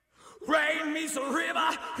Rain meets a river,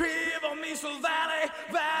 river meets a valley,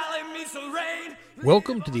 valley meets a rain.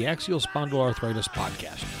 Welcome to the Axial Spondyloarthritis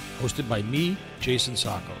Podcast, hosted by me, Jason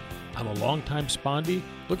Sacco. I'm a longtime spondy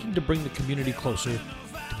looking to bring the community closer,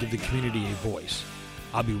 to give the community a voice.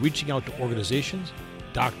 I'll be reaching out to organizations,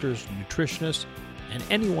 doctors, nutritionists, and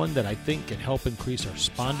anyone that I think can help increase our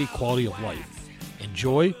spondy quality of life.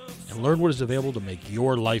 Enjoy and learn what is available to make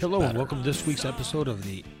your life better. Hello, and welcome to this week's episode of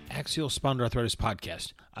the Axial Spondyloarthritis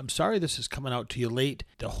Podcast. I'm sorry this is coming out to you late.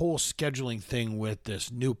 The whole scheduling thing with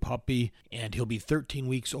this new puppy, and he'll be 13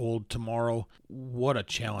 weeks old tomorrow. What a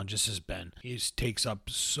challenge this has been. He takes up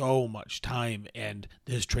so much time, and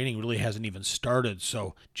his training really hasn't even started.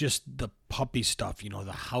 So just the puppy stuff,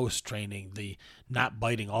 the house training, the not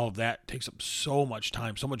biting, all of that takes up so much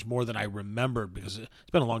time, so much more than I remembered, because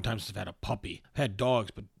it's been a long time since I've had a puppy. I've had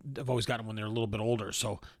dogs, but I've always gotten them when they're a little bit older,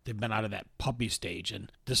 so they've been out of that puppy stage. And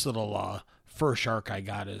this little fur shark I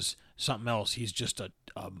got is something else. He's just a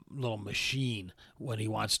little machine when he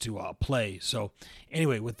wants to play. So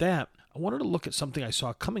anyway, with that, I wanted to look at something I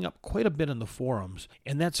saw coming up quite a bit in the forums,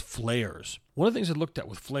 and that's flares. One of the things I looked at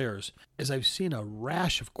with flares is I've seen a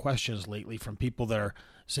rash of questions lately from people that are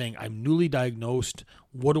saying, I'm newly diagnosed.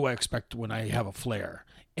 What do I expect when I have a flare?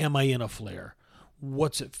 Am I in a flare?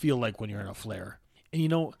 What's it feel like when you're in a flare?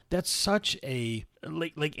 And that's such a,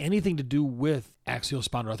 like anything to do with axial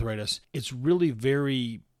spondyloarthritis, it's really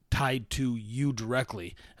very tied to you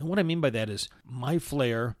directly. And what I mean by that is my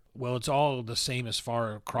flare, well, it's all the same as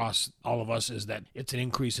far across all of us, is that it's an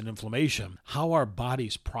increase in inflammation. How our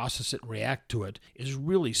bodies process it and react to it is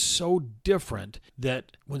really so different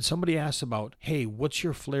that when somebody asks about, hey, what's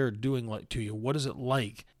your flare doing to you? What is it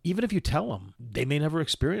like? Even if you tell them, they may never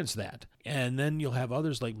experience that. And then you'll have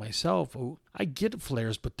others like myself who, I get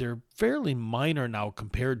flares, but they're fairly minor now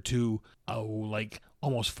compared to, like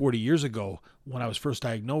almost 40 years ago when I was first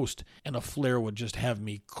diagnosed, and a flare would just have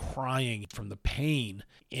me crying from the pain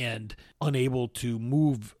and unable to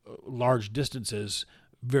move large distances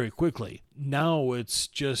very quickly. Now it's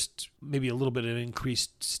just maybe a little bit of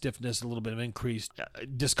increased stiffness, a little bit of increased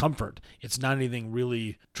discomfort. It's not anything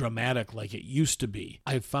really dramatic like it used to be.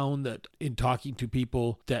 I've found that in talking to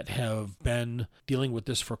people that have been dealing with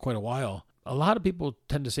this for quite a while, a lot of people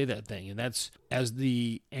tend to say that thing, and that's as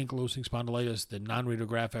the ankylosing spondylitis, the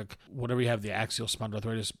non-radiographic, whatever you have, the axial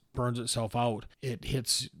spondyloarthritis burns itself out, it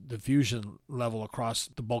hits the fusion level across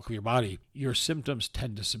the bulk of your body. Your symptoms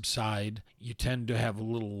tend to subside. You tend to have a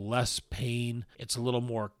little less pain. It's a little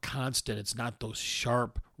more constant. It's not those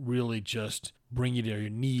sharp, really just bring you to your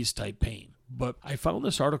knees type pain. But I found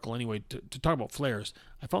this article anyway, to talk about flares.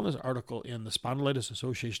 I found this article in the Spondylitis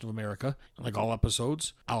Association of America. Like all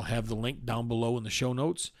episodes, I'll have the link down below in the show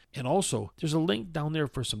notes. And also, there's a link down there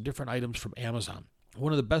for some different items from Amazon.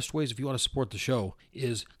 One of the best ways if you want to support the show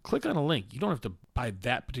is click on a link. You don't have to buy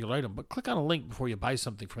that particular item, but click on a link before you buy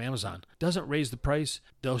something from Amazon. Doesn't raise the price.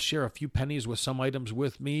 They'll share a few pennies with some items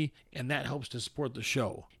with me, and that helps to support the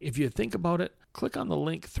show. If you think about it, click on the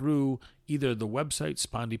link through either the website,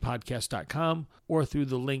 spondypodcast.com, or through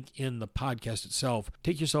the link in the podcast itself.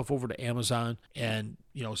 Take yourself over to Amazon and,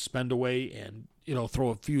 spend away and, throw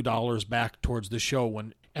a few dollars back towards the show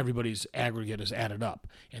when everybody's aggregate is added up.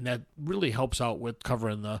 And that really helps out with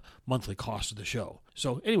covering the monthly cost of the show.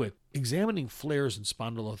 So anyway, examining flares in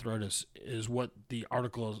spondyloarthritis is what the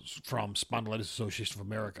article is from Spondylitis Association of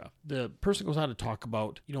America. The person goes on to talk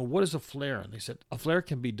about, what is a flare? And they said, a flare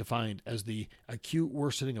can be defined as the acute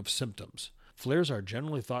worsening of symptoms. Flares are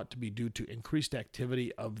generally thought to be due to increased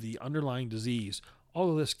activity of the underlying disease,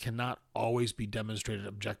 although this cannot always be demonstrated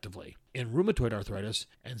objectively. In rheumatoid arthritis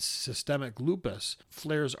and systemic lupus,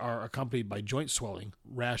 flares are accompanied by joint swelling,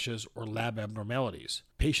 rashes, or lab abnormalities.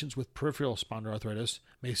 Patients with peripheral spondyloarthritis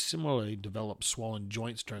may similarly develop swollen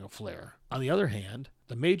joints during a flare. On the other hand,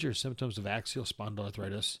 the major symptoms of axial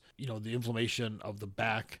spondyloarthritis, the inflammation of the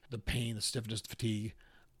back, the pain, the stiffness, the fatigue,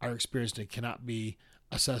 are experienced and cannot be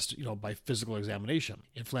assessed, by physical examination.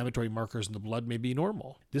 Inflammatory markers in the blood may be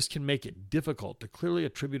normal. This can make it difficult to clearly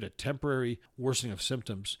attribute a temporary worsening of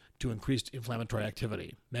symptoms to increased inflammatory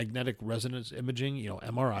activity. Magnetic resonance imaging,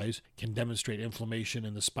 MRIs, can demonstrate inflammation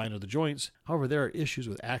in the spine of the joints. However, there are issues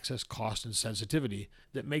with access, cost, and sensitivity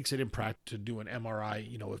that makes it impractical to do an MRI.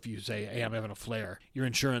 If you say, hey, I'm having a flare, your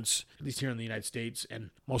insurance, at least here in the United States and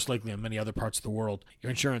most likely in many other parts of the world, your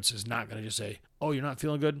insurance is not going to just say, oh, you're not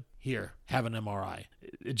feeling good? Here, have an MRI.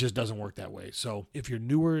 It just doesn't work that way. So if you're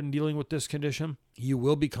newer in dealing with this condition, you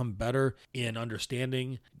will become better in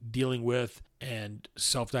understanding, dealing with, and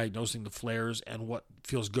self-diagnosing the flares and what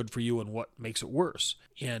feels good for you and what makes it worse.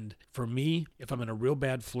 And for me, if I'm in a real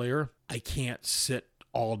bad flare, I can't sit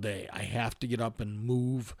all day. I have to get up and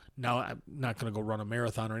move. Now, I'm not going to go run a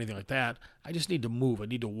marathon or anything like that. I just need to move. I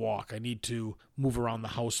need to walk. I need to move around the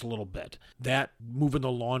house a little bit. That, moving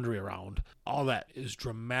the laundry around, all that is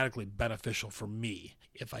dramatically beneficial for me.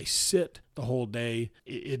 If I sit the whole day,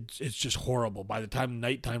 it's just horrible. By the time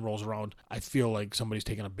nighttime rolls around, I feel like somebody's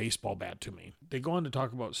taking a baseball bat to me. They go on to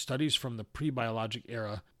talk about studies from the pre-biologic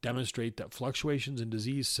era demonstrate that fluctuations in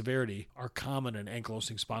disease severity are common in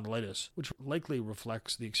ankylosing spondylitis, which likely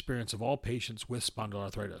reflects the experience of all patients with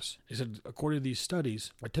spondyloarthritis. They said, according to these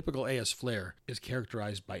studies, a typical AS flare is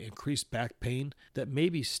characterized by increased back pain that may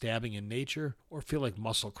be stabbing in nature or feel like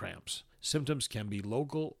muscle cramps. Symptoms can be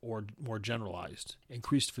local or more generalized.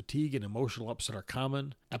 Increased fatigue and emotional upset are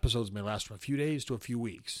common. Episodes may last from a few days to a few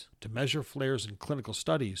weeks. To measure flares in clinical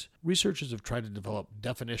studies, researchers have tried to develop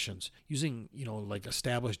definitions using, like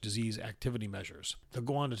established disease activity measures. They'll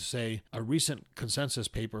go on to say a recent consensus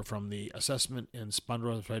paper from the Assessment in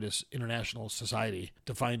Spondyloarthritis International Society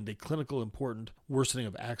defined the clinical important worsening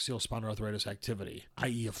of axial spondyloarthritis activity,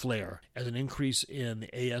 i.e. a flare, as an increase in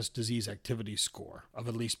the AS disease activity score of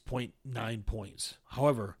at least 0.9 points.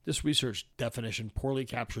 However, this research definition poorly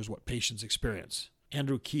captures what patients experience.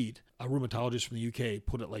 Andrew Keat, a rheumatologist from the UK,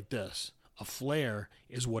 put it like this: a flare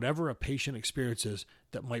is whatever a patient experiences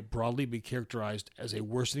that might broadly be characterized as a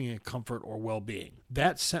worsening in comfort or well-being.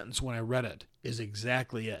 That sentence, when I read it, is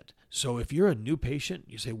exactly it. So if you're a new patient,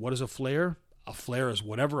 you say, what is a flare? A flare is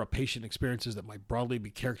whatever a patient experiences that might broadly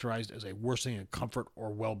be characterized as a worsening in comfort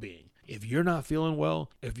or well-being. If you're not feeling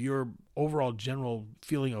well, if your overall general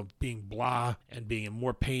feeling of being blah and being in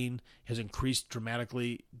more pain has increased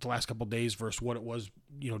dramatically the last couple of days versus what it was,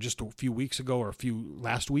 just a few weeks ago or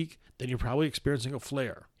last week, then you're probably experiencing a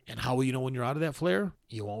flare. And how will you know when you're out of that flare?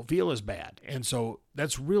 You won't feel as bad. And so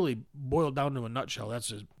that's really boiled down to a nutshell.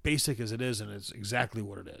 That's as basic as it is, and it's exactly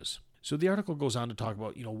what it is. So the article goes on to talk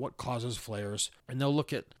about, what causes flares, and they'll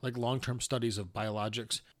look at like long-term studies of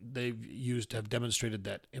biologics have demonstrated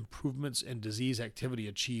that improvements in disease activity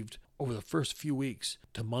achieved over the first few weeks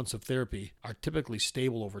to months of therapy are typically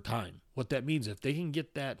stable over time. What that means, if they can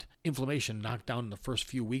get that inflammation knocked down in the first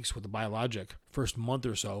few weeks with the biologic, first month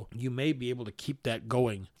or so, you may be able to keep that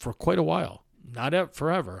going for quite a while. Not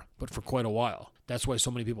forever, but for quite a while. That's why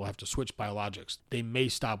so many people have to switch biologics. They may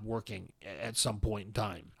stop working at some point in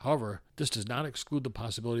time. However, this does not exclude the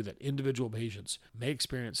possibility that individual patients may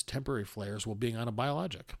experience temporary flares while being on a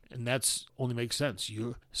biologic. And that's only makes sense.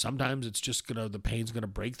 Sometimes it's just the pain's gonna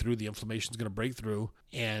break through, the inflammation's gonna break through,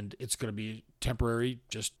 and it's gonna be temporary,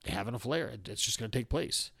 just having a flare. It's just gonna take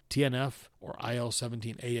place. TNF or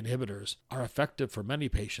IL-17A inhibitors are effective for many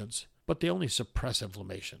patients, but they only suppress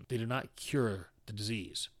inflammation. They do not cure the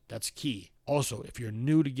disease. That's key. Also, if you're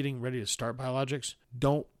new to getting ready to start biologics,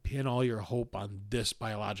 don't pin all your hope on this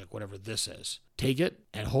biologic, whatever this is. Take it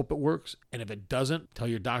and hope it works. And if it doesn't, tell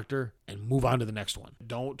your doctor and move on to the next one.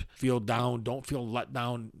 Don't feel down. Don't feel let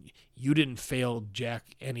down. You didn't fail jack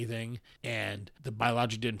anything, and the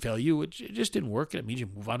biologic didn't fail you. It just didn't work, and it means you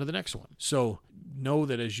move on to the next one. So know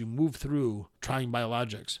that as you move through trying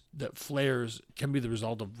biologics, that flares can be the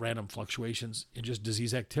result of random fluctuations in just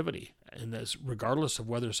disease activity. And this, regardless of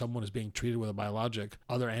whether someone is being treated with a biologic,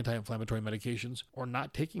 other anti-inflammatory medications, or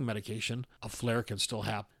not taking medication, a flare can still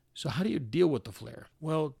happen. So how do you deal with the flare?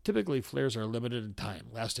 Well, typically flares are limited in time,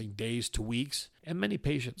 lasting days to weeks, and many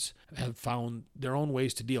patients have found their own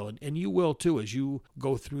ways to deal. And you will too, as you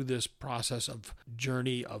go through this process of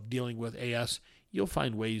journey of dealing with AS, you'll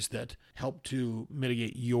find ways that help to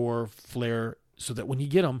mitigate your flare so that when you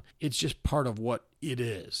get them, it's just part of what it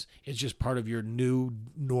is. It's just part of your new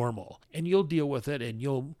normal. And you'll deal with it, and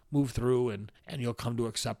you'll move through, and you'll come to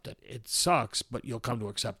accept it. It sucks, but you'll come to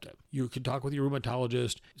accept it. You can talk with your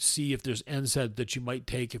rheumatologist, see if there's NSAIDs that you might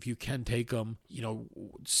take, if you can take them.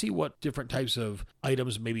 See what different types of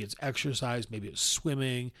items, maybe it's exercise, maybe it's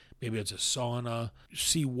swimming, maybe it's a sauna.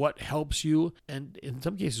 See what helps you, and in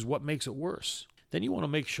some cases, what makes it worse. Then you want to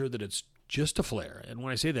make sure that it's just a flare. And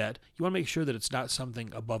when I say that, you want to make sure that it's not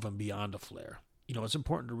something above and beyond a flare. It's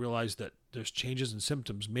important to realize that there's changes in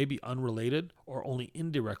symptoms may be unrelated or only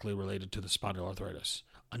indirectly related to the spondyloarthritis.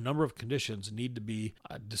 A number of conditions need to be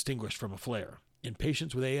distinguished from a flare. In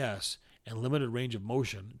patients with AS and limited range of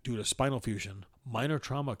motion due to spinal fusion, minor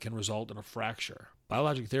trauma can result in a fracture.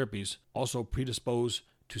 Biologic therapies also predispose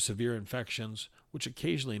to severe infections, which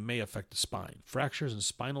occasionally may affect the spine. Fractures and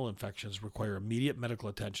spinal infections require immediate medical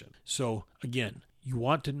attention. So again, you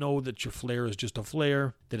want to know that your flare is just a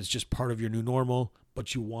flare, that it's just part of your new normal,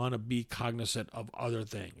 but you want to be cognizant of other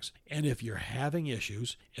things. And if you're having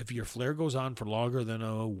issues, if your flare goes on for longer than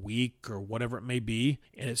a week or whatever it may be,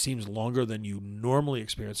 and it seems longer than you normally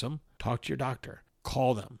experience them, talk to your doctor.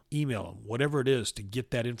 call them, email them, whatever it is to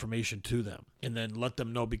get that information to them, and then let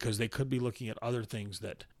them know, because they could be looking at other things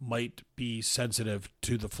that might be sensitive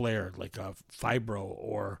to the flare, like a fibro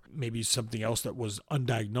or maybe something else that was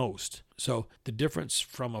undiagnosed. So the difference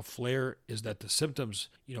from a flare is that the symptoms,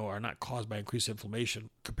 are not caused by increased inflammation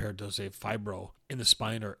compared to, say, fibro in the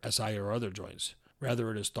spine or SI or other joints.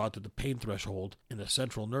 Rather, it is thought that the pain threshold in the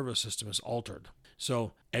central nervous system is altered.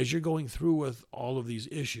 So as you're going through with all of these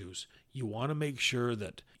issues, you want to make sure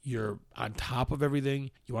that you're on top of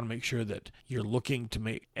everything. You want to make sure that you're looking to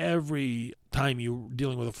make every time you're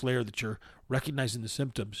dealing with a flare that you're recognizing the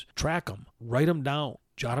symptoms, track them, write them down,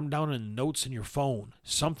 jot them down in notes in your phone,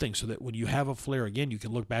 something so that when you have a flare again, you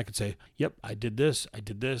can look back and say, yep, I did this, I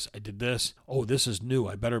did this, I did this. Oh, this is new.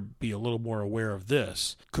 I better be a little more aware of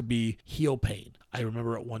this. Could be heel pain. I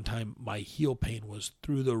remember at one time my heel pain was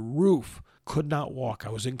through the roof. Could not walk. I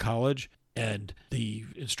was in college, and the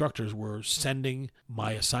instructors were sending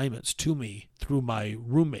my assignments to me through my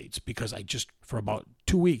roommates because for about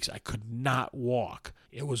 2 weeks, I could not walk.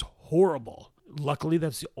 It was horrible. Luckily,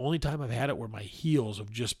 that's the only time I've had it where my heels have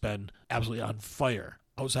just been absolutely on fire.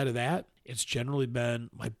 Outside of that, it's generally been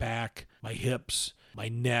my back, my hips, my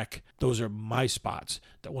neck. Those are my spots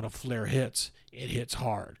that when a flare hits, it hits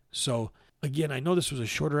hard. So again, I know this was a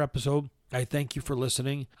shorter episode. I thank you for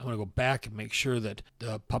listening. I'm going to go back and make sure that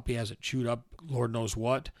the puppy hasn't chewed up Lord knows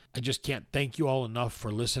what. I just can't thank you all enough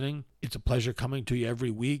for listening. It's a pleasure coming to you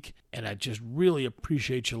every week, and I just really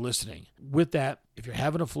appreciate you listening. With that, if you're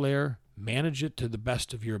having a flare, manage it to the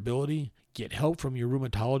best of your ability. Get help from your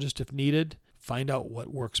rheumatologist if needed. Find out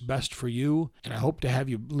what works best for you, and I hope to have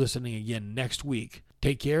you listening again next week.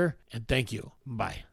 Take care, and thank you. Bye.